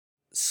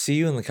See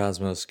You in the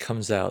Cosmos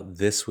comes out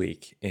this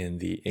week in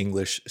the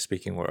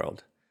English-speaking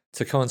world.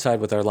 To coincide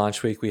with our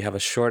launch week, we have a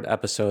short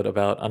episode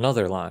about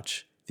another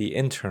launch, the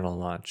internal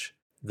launch,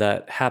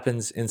 that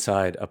happens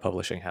inside a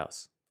publishing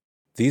house.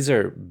 These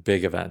are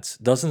big events.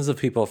 Dozens of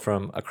people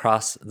from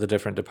across the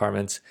different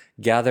departments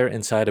gather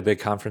inside a big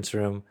conference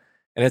room,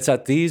 and it's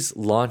at these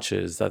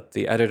launches that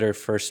the editor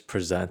first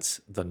presents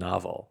the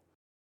novel.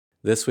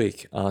 This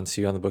week on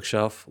See You on the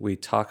Bookshelf, we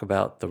talk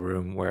about the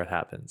room where it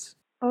happens.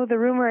 Oh, the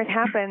room where it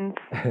happens.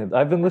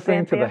 I've been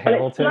listening to the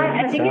Hamilton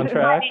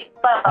soundtrack.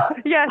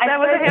 Yes, that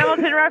was a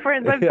Hamilton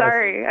reference. I'm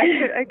sorry.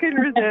 I couldn't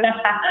resist.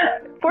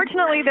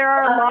 Fortunately, there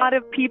are a lot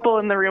of people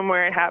in the room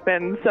where it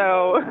happens,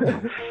 so,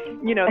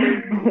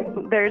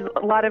 there's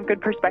a lot of good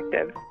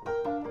perspective.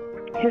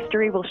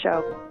 History will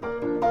show.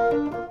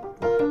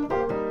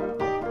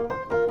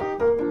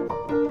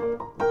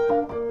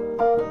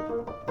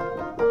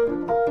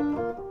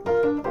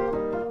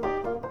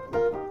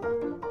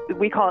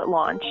 We call it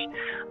launch,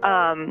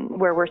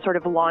 where we're sort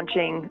of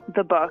launching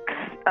the books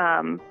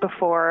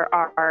before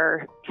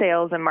our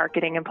sales and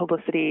marketing and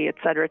publicity, et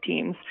cetera,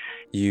 teams.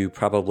 You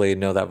probably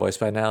know that voice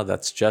by now.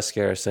 That's Jess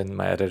Garrison,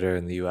 my editor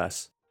in the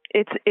U.S.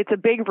 It's a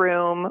big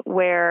room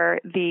where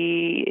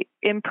the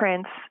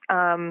imprints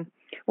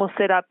will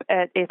sit up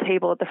at a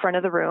table at the front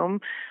of the room.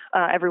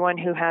 Everyone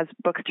who has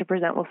books to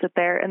present will sit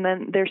there, and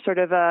then there's sort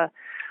of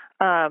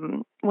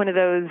one of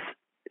those.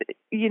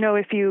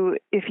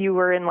 If you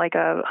were in like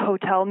a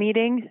hotel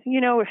meeting,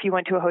 if you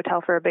went to a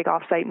hotel for a big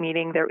offsite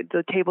meeting,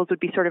 the tables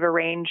would be sort of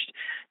arranged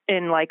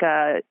in like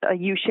a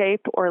U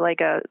shape or like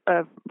a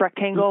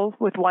rectangle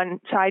with one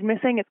side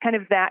missing. It's kind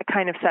of that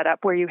kind of setup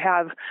where you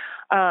have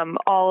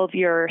all of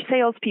your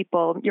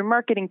salespeople, your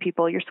marketing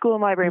people, your school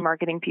and library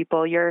marketing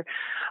people, your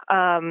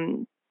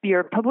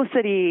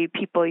publicity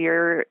people,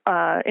 your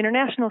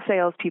international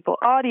sales people,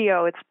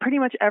 audio. It's pretty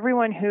much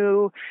everyone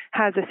who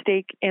has a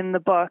stake in the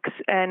books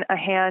and a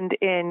hand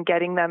in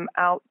getting them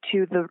out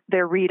to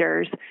their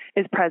readers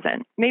is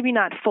present. Maybe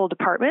not full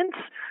departments,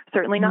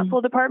 certainly not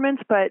full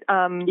departments, but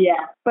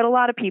a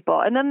lot of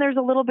people. And then there's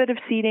a little bit of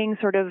seating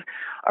sort of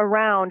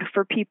around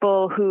for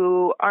people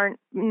who aren't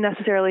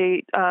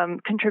necessarily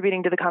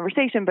contributing to the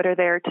conversation, but are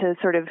there to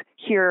sort of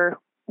hear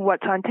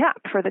what's on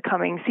tap for the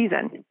coming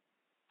season.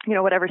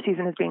 Whatever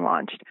season is being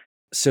launched.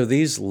 So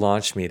these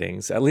launch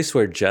meetings, at least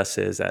where Jess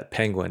is at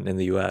Penguin in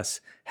the US,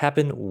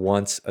 happen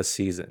once a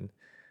season.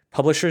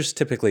 Publishers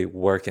typically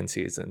work in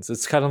seasons.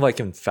 It's kind of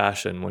like in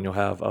fashion when you'll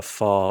have a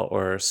fall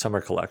or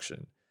summer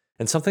collection.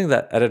 And something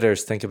that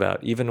editors think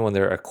about even when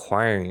they're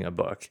acquiring a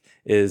book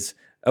is,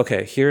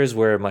 okay, here is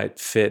where it might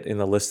fit in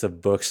the list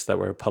of books that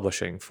we're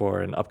publishing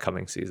for an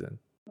upcoming season.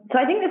 So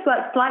I think this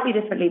works slightly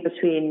differently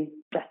between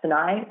Jess and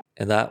I.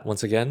 And that,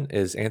 once again,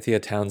 is Anthea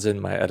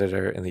Townsend, my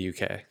editor in the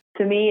UK.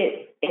 For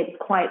me, it's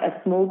quite a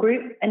small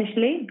group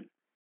initially.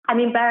 I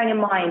mean, bearing in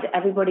mind,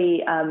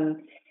 everybody,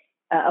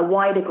 a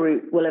wider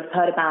group will have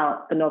heard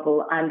about the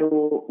novel and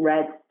or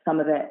read some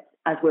of it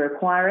as we're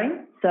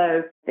acquiring.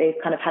 So they've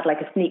kind of had like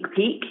a sneak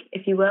peek,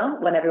 if you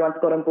will, when everyone's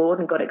got on board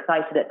and got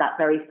excited at that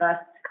very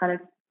first kind of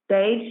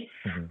stage.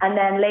 Mm-hmm. And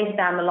then later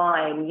down the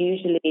line,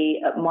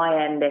 usually at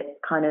my end, it's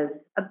kind of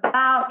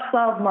about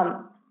 12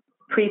 months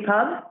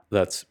pre-pub.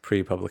 That's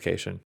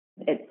pre-publication.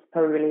 It's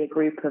probably a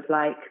group of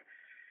like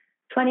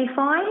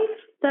 25,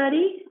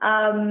 30.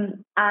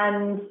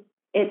 And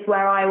it's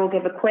where I will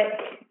give a quick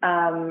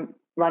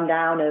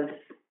rundown of,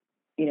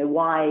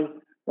 why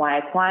I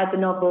acquired the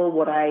novel,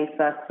 what I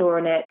first saw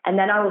in it. And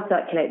then I will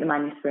circulate the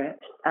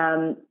manuscript.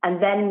 And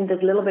then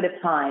there's a little bit of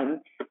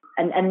time.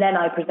 And then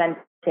I present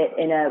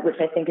it which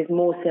I think is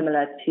more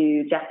similar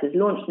to Jess's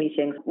launch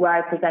meetings, where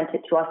I present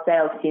it to our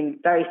sales team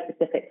very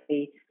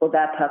specifically for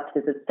their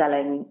purposes of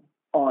selling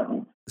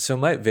on. So it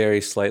might vary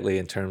slightly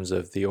in terms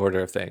of the order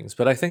of things,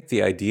 but I think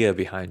the idea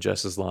behind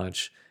Jess's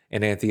launch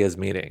and Anthea's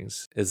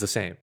meetings is the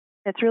same.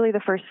 It's really the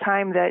first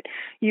time that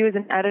you as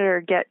an editor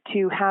get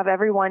to have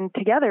everyone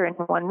together in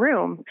one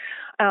room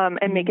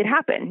and make it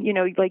happen.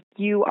 Like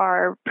you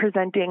are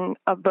presenting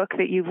a book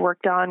that you've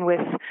worked on with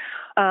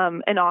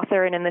an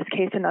author, and in this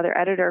case, another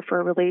editor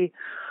for a really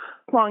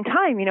long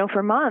time,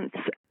 for months.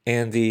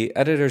 And the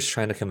editor's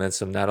trying to convince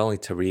them not only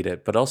to read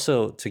it, but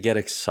also to get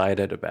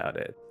excited about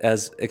it,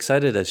 as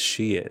excited as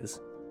she is.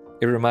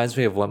 It reminds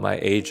me of what my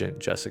agent,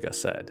 Jessica,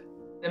 said.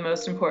 The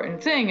most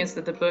important thing is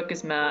that the book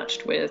is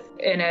matched with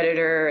an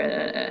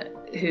editor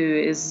who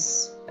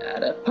is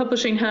at a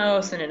publishing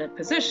house and in a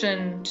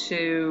position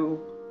to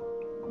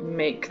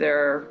make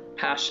their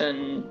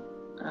passion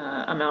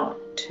amount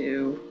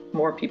to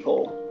more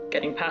people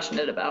getting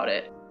passionate about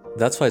it.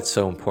 That's why it's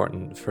so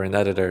important for an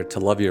editor to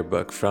love your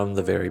book from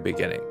the very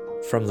beginning,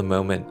 from the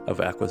moment of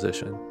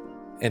acquisition.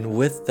 And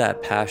with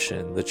that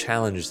passion, the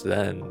challenge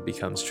then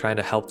becomes trying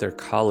to help their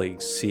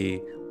colleagues see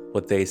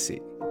what they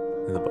see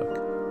in the book.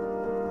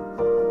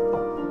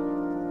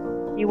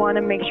 You want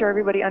to make sure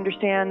everybody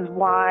understands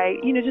why,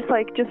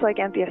 just like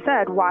Anthea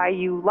said, why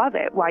you love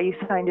it, why you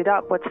signed it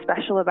up, what's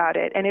special about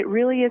it. And it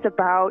really is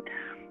about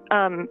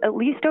at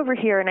least over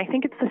here, and I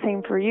think it's the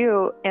same for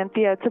you,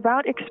 Anthea, it's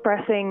about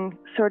expressing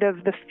sort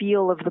of the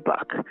feel of the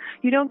book.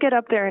 You don't get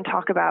up there and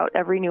talk about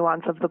every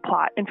nuance of the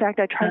plot. In fact,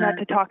 I try not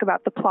to talk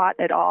about the plot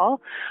at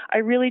all. I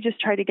really just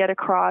try to get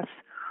across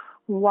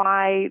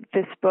why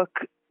this book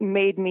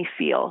made me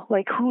feel,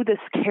 like who this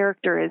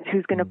character is,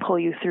 who's going to pull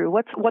you through,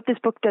 what this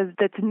book does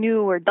that's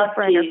new or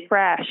different or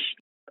fresh.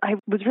 I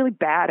was really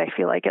bad, I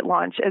feel like, at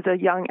launch as a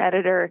young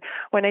editor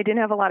when I didn't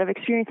have a lot of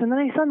experience. And then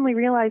I suddenly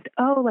realized,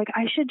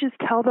 I should just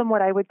tell them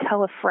what I would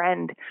tell a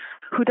friend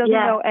who doesn't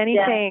know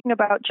anything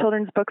about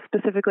children's books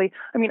specifically.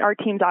 I mean, our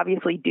teams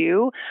obviously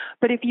do.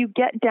 But if you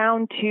get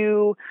down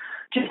to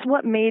just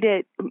what made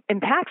it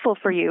impactful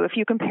for you, if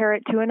you compare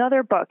it to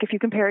another book, if you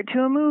compare it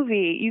to a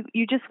movie,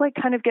 you just like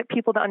kind of get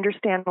people to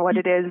understand what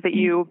it is that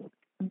you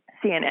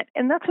see in it.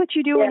 And that's what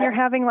you do when you're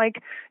having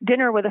like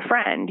dinner with a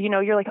friend.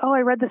 You're like,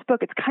 I read this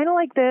book. It's kind of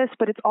like this,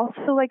 but it's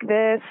also like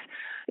this.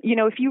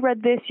 If you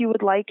read this, you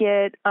would like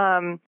it.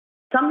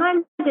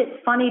 Sometimes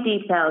it's funny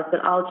details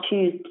that I'll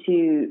choose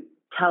to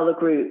tell the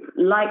group,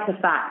 like the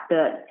fact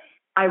that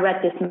I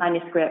read this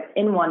manuscript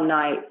in one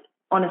night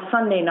on a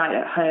Sunday night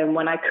at home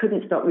when I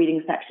couldn't stop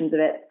reading sections of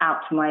it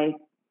out to my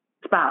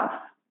spouse.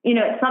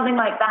 It's something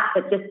like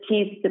that just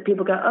teases that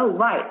people go, oh,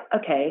 right,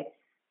 okay.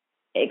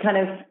 It kind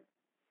of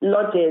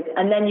lodges,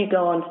 and then you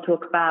go on to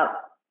talk about,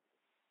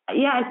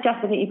 it's just,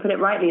 I think you put it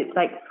rightly, it's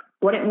like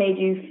what it made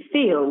you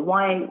feel,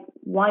 why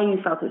you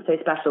felt it so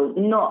special,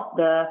 not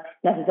the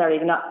necessarily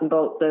the nuts and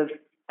bolts of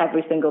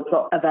every single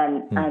plot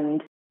event.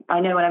 And I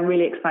know when I'm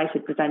really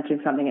excited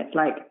presenting something, it's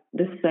like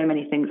there's so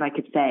many things I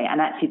could say, and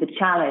actually the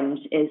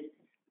challenge is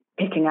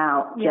picking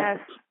out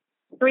just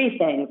 3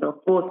 things or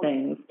 4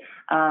 things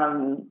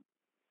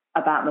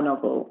about the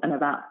novel and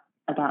about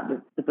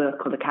the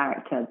book or the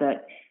character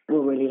that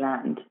will really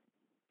land.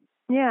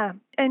 Yeah,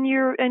 and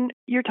you're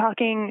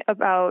talking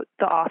about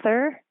the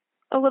author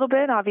a little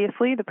bit,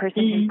 obviously, the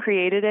person who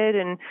created it,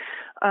 and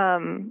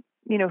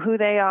who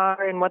they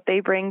are and what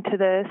they bring to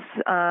this.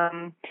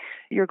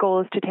 Your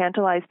goal is to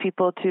tantalize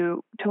people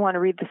to want to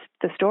read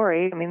the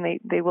story. I mean,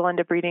 they will end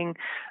up reading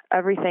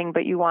everything,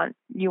 but you want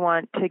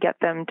to get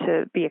them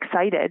to be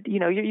excited.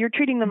 You're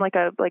treating them like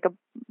a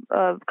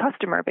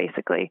customer,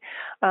 basically.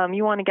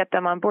 You want to get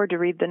them on board to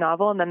read the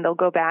novel, and then they'll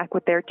go back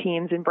with their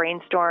teams and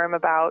brainstorm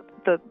about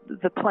the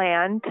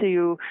plan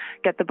to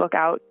get the book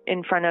out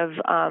in front of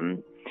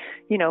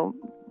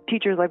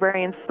teachers,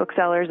 librarians,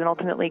 booksellers, and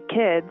ultimately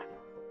kids.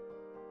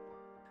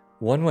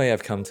 One way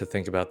I've come to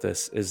think about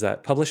this is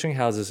that publishing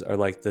houses are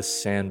like this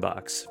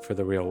sandbox for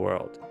the real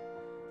world.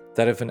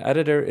 That if an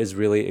editor is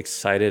really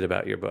excited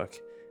about your book,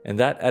 and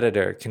that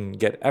editor can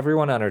get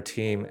everyone on her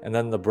team and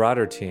then the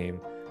broader team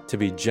to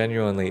be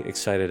genuinely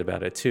excited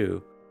about it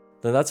too,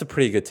 then that's a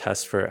pretty good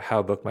test for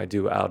how a book might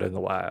do out in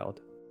the wild.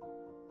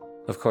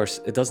 Of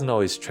course, it doesn't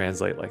always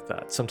translate like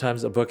that.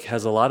 Sometimes a book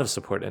has a lot of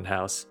support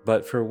in-house,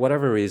 but for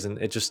whatever reason,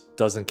 it just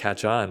doesn't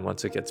catch on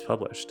once it gets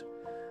published.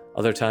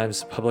 Other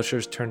times,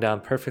 publishers turn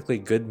down perfectly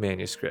good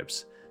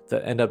manuscripts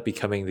that end up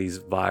becoming these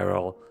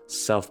viral,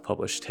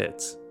 self-published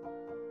hits.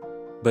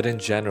 But in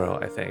general,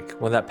 I think,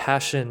 when that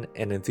passion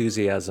and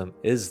enthusiasm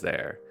is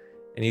there,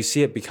 and you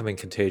see it becoming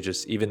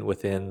contagious even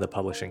within the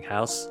publishing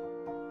house,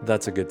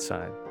 that's a good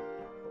sign.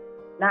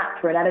 That,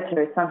 for an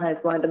editor, is sometimes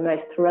one of the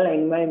most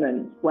thrilling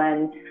moments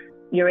when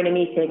you're in a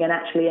meeting and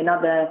actually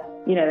another,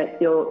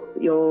 it's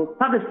your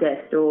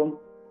publicist or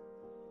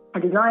a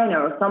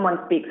designer or someone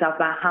speaks up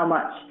about how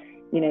much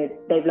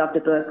they've loved a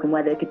book and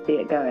where they could see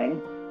it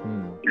going.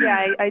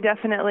 Yeah, I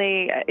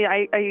definitely,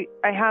 I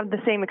have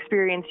the same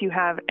experience you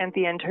have,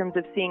 Anthea, in terms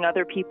of seeing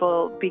other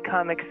people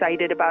become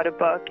excited about a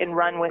book and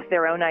run with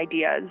their own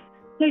ideas.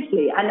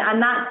 Totally,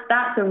 and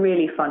that's a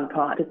really fun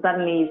part, because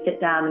suddenly you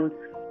sit down and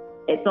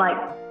it's like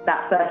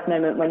that first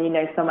moment when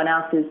someone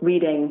else is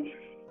reading,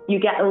 you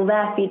get all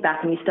their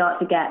feedback and you start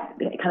to get,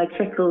 it kind of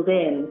trickles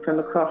in from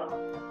across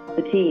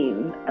the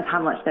team of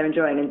how much they're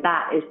enjoying, and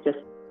that is just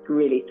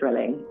really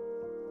thrilling.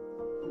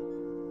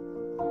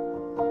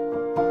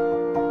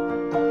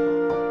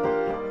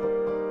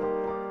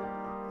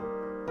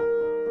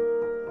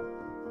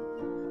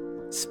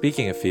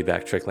 Speaking of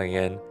feedback trickling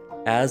in,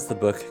 as the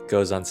book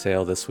goes on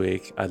sale this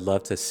week, I'd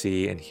love to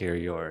see and hear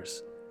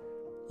yours.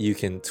 You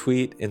can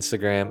tweet,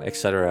 Instagram,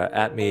 etc.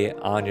 at me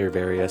on your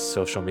various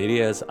social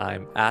medias.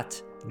 I'm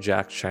at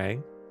Jack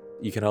Chang.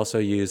 You can also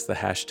use the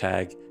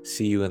hashtag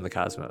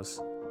 #SeeYouInTheCosmos.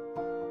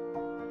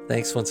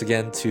 Thanks once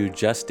again to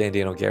Jess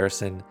Dandino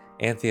Garrison,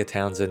 Anthea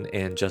Townsend,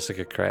 and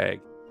Jessica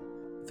Craig.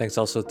 Thanks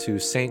also to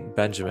St.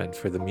 Benjamin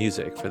for the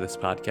music for this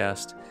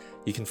podcast.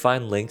 You can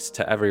find links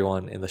to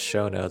everyone in the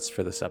show notes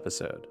for this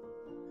episode.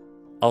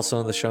 Also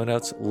in the show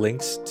notes,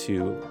 links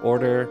to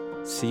order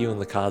See You in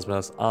the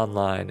Cosmos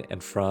online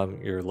and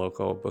from your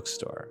local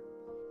bookstore.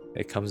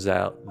 It comes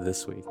out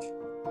this week.